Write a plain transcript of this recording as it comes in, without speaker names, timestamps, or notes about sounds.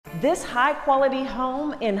This high-quality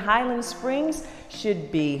home in Highland Springs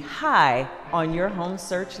should be high on your home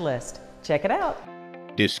search list. Check it out.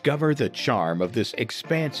 Discover the charm of this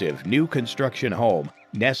expansive new construction home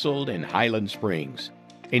nestled in Highland Springs.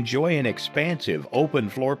 Enjoy an expansive open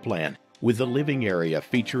floor plan with the living area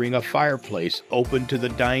featuring a fireplace open to the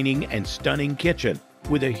dining and stunning kitchen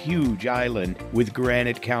with a huge island with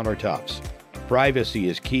granite countertops. Privacy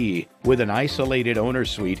is key with an isolated owner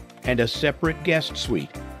suite and a separate guest suite,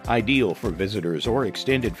 ideal for visitors or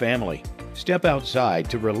extended family. Step outside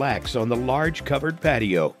to relax on the large covered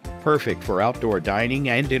patio, perfect for outdoor dining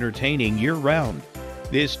and entertaining year-round.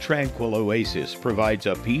 This tranquil oasis provides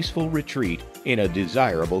a peaceful retreat in a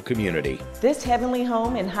desirable community. This heavenly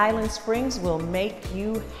home in Highland Springs will make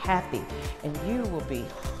you happy, and you will be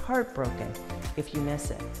heartbroken if you miss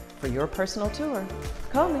it. For your personal tour,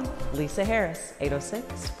 call me, Lisa Harris,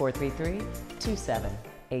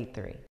 806-433-2783.